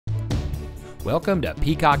Welcome to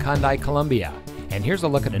Peacock Hyundai Columbia, and here's a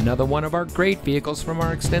look at another one of our great vehicles from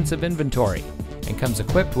our extensive inventory, and comes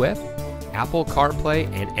equipped with Apple CarPlay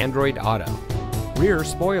and Android Auto, rear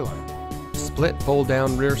spoiler, split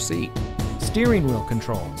fold-down rear seat, steering wheel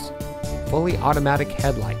controls, fully automatic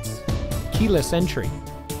headlights, keyless entry,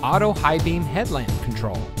 auto high beam headlamp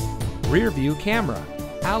control, rear view camera,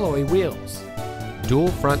 alloy wheels, dual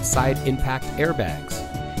front side impact airbags,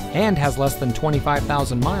 and has less than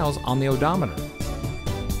 25,000 miles on the odometer.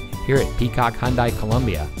 Here at Peacock Hyundai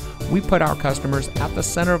Columbia, we put our customers at the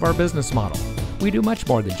center of our business model. We do much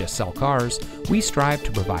more than just sell cars. We strive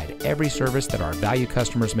to provide every service that our valued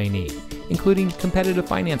customers may need, including competitive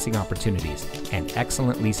financing opportunities and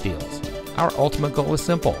excellent lease deals. Our ultimate goal is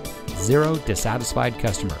simple: 0 dissatisfied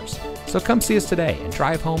customers. So come see us today and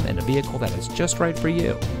drive home in a vehicle that is just right for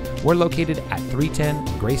you. We're located at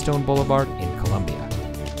 310 Greystone Boulevard in